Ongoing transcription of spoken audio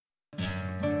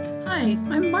Hi,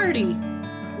 I'm Marty.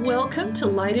 Welcome to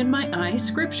Light in My Eye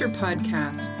Scripture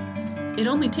Podcast. It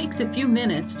only takes a few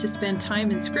minutes to spend time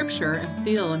in Scripture and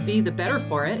feel and be the better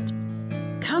for it.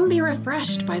 Come be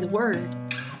refreshed by the Word.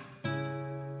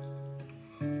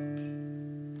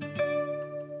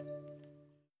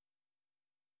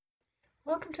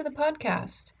 Welcome to the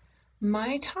podcast.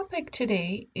 My topic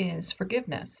today is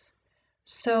forgiveness.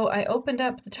 So I opened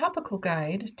up the topical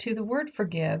guide to the word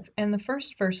forgive, and the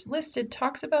first verse listed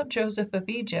talks about Joseph of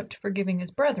Egypt forgiving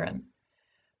his brethren.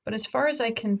 But as far as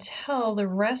I can tell, the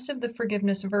rest of the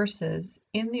forgiveness verses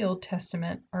in the Old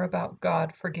Testament are about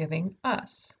God forgiving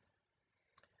us.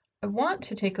 I want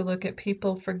to take a look at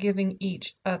people forgiving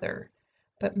each other,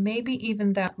 but maybe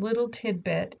even that little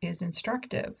tidbit is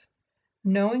instructive.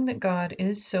 Knowing that God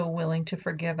is so willing to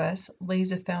forgive us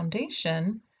lays a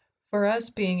foundation for us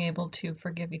being able to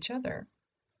forgive each other.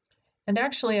 And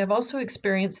actually, I've also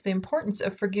experienced the importance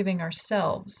of forgiving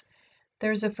ourselves.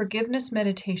 There's a forgiveness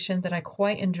meditation that I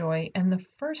quite enjoy, and the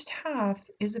first half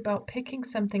is about picking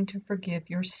something to forgive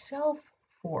yourself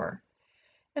for.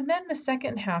 And then the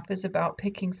second half is about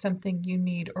picking something you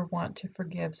need or want to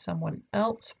forgive someone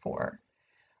else for.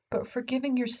 But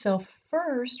forgiving yourself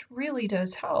first really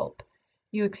does help.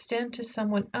 You extend to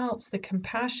someone else the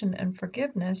compassion and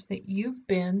forgiveness that you've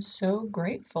been so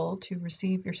grateful to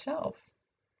receive yourself.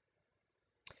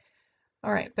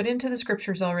 All right, but into the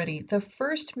scriptures already. The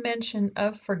first mention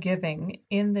of forgiving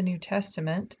in the New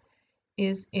Testament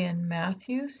is in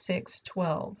Matthew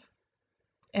 6:12.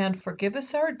 And forgive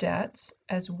us our debts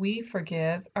as we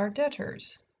forgive our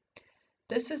debtors.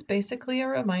 This is basically a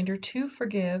reminder to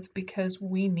forgive because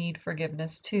we need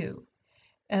forgiveness too.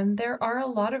 And there are a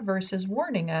lot of verses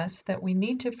warning us that we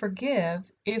need to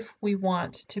forgive if we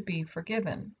want to be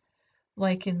forgiven.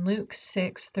 Like in Luke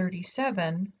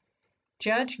 6:37,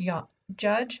 judge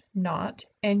not,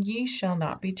 and ye shall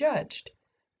not be judged.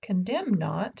 Condemn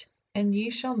not, and ye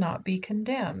shall not be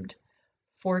condemned.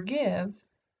 Forgive,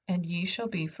 and ye shall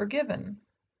be forgiven.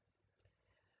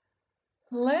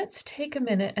 Let's take a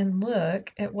minute and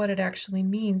look at what it actually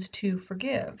means to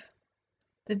forgive.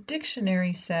 The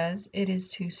dictionary says it is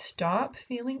to stop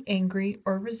feeling angry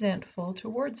or resentful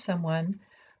towards someone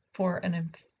for an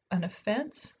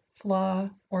offense, flaw,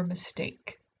 or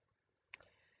mistake.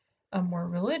 A more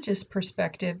religious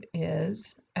perspective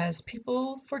is, as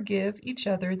people forgive each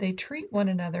other, they treat one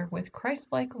another with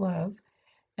Christ-like love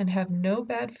and have no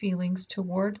bad feelings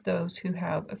toward those who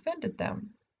have offended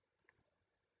them.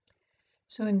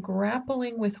 So in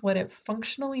grappling with what it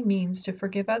functionally means to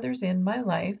forgive others in my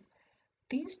life,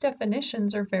 these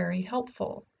definitions are very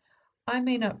helpful. I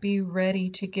may not be ready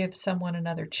to give someone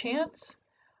another chance.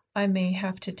 I may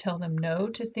have to tell them no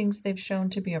to things they've shown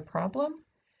to be a problem.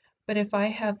 But if I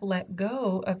have let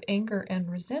go of anger and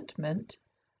resentment,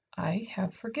 I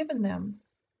have forgiven them.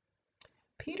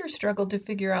 Peter struggled to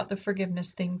figure out the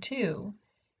forgiveness thing too.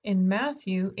 In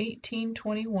Matthew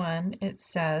 18:21, it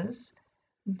says,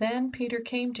 Then Peter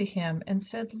came to him and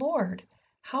said, Lord,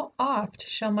 how oft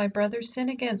shall my brother sin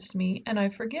against me, and I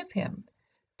forgive him?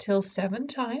 Till 7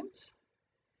 times?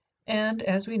 And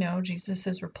as we know,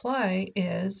 Jesus' reply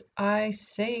is, I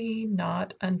say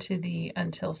not unto thee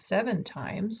until 7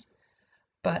 times,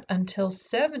 but until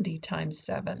 70 times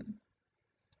 7.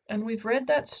 And we've read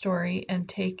that story and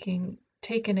taken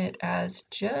it as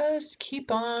just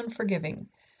keep on forgiving.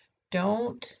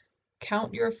 Don't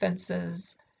count your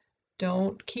offenses.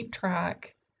 Don't keep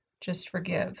track. Just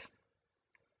forgive.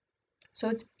 So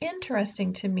it's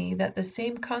interesting to me that the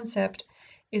same concept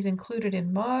is included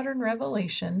in modern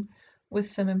revelation with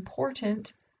some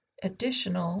important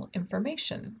additional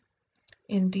information.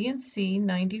 In D&C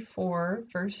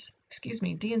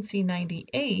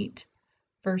 98,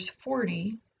 verse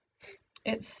 40,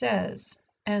 it says,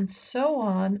 And so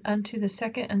on unto the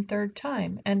second and third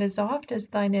time, and as oft as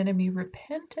thine enemy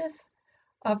repenteth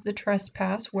of the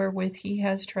trespass wherewith he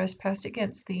has trespassed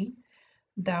against thee,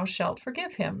 thou shalt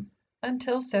forgive him,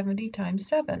 until 70 times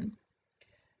 7.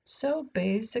 So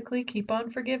basically, keep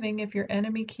on forgiving if your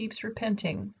enemy keeps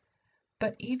repenting.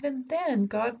 But even then,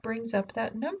 God brings up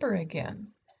that number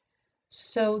again.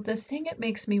 So the thing it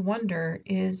makes me wonder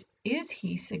is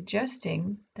he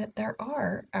suggesting that there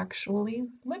are actually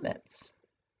limits?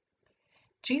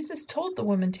 Jesus told the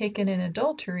woman taken in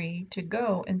adultery to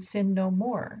go and sin no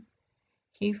more.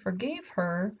 He forgave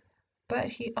her, but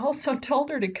he also told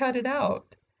her to cut it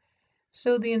out.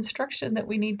 So the instruction that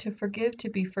we need to forgive to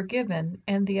be forgiven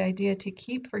and the idea to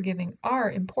keep forgiving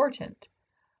are important.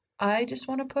 I just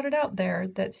want to put it out there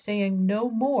that saying no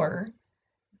more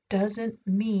doesn't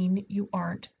mean you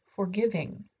aren't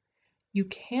forgiving. You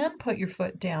can put your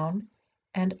foot down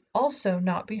and also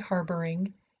not be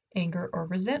harboring anger or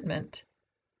resentment.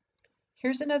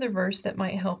 Here's another verse that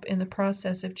might help in the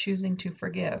process of choosing to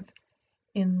forgive.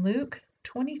 In Luke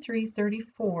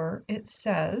 23:34, it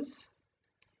says,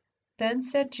 "Then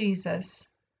said Jesus,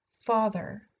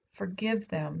 Father, forgive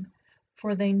them,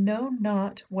 for they know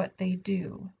not what they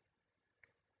do."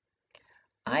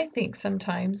 I think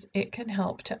sometimes it can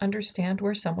help to understand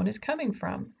where someone is coming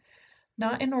from,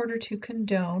 not in order to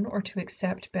condone or to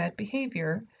accept bad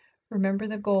behavior. Remember,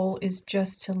 the goal is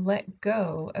just to let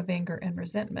go of anger and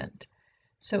resentment.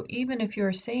 So even if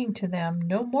you're saying to them,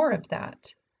 no more of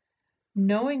that,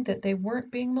 knowing that they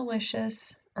weren't being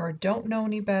malicious or don't know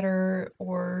any better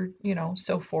or,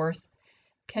 so forth,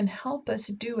 can help us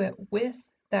do it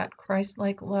with that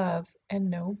Christ-like love and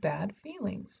no bad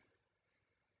feelings.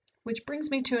 Which brings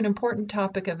me to an important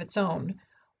topic of its own.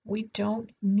 We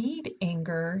don't need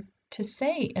anger to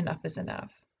say enough is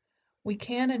enough. We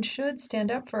can and should stand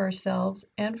up for ourselves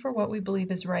and for what we believe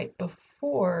is right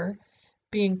before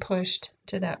being pushed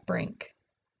to that brink.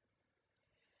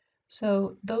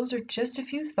 So those are just a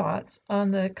few thoughts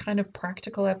on the kind of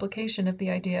practical application of the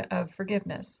idea of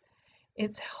forgiveness.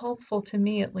 It's helpful to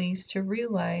me, at least, to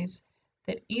realize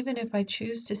that even if I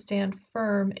choose to stand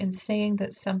firm in saying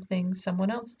that something someone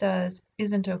else does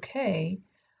isn't okay,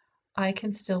 I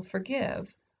can still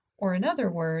forgive. Or in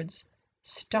other words,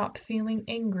 stop feeling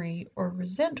angry or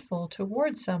resentful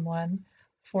towards someone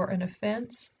for an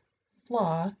offense,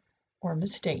 flaw, or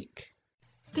mistake.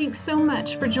 Thanks so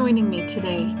much for joining me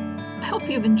today. I hope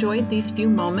you've enjoyed these few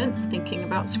moments thinking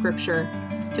about Scripture.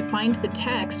 To find the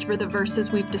text for the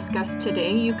verses we've discussed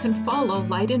today, you can follow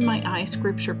Light in My Eye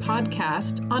Scripture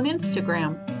Podcast on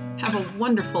Instagram. Have a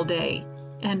wonderful day,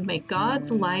 and may God's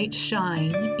light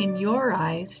shine in your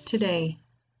eyes today.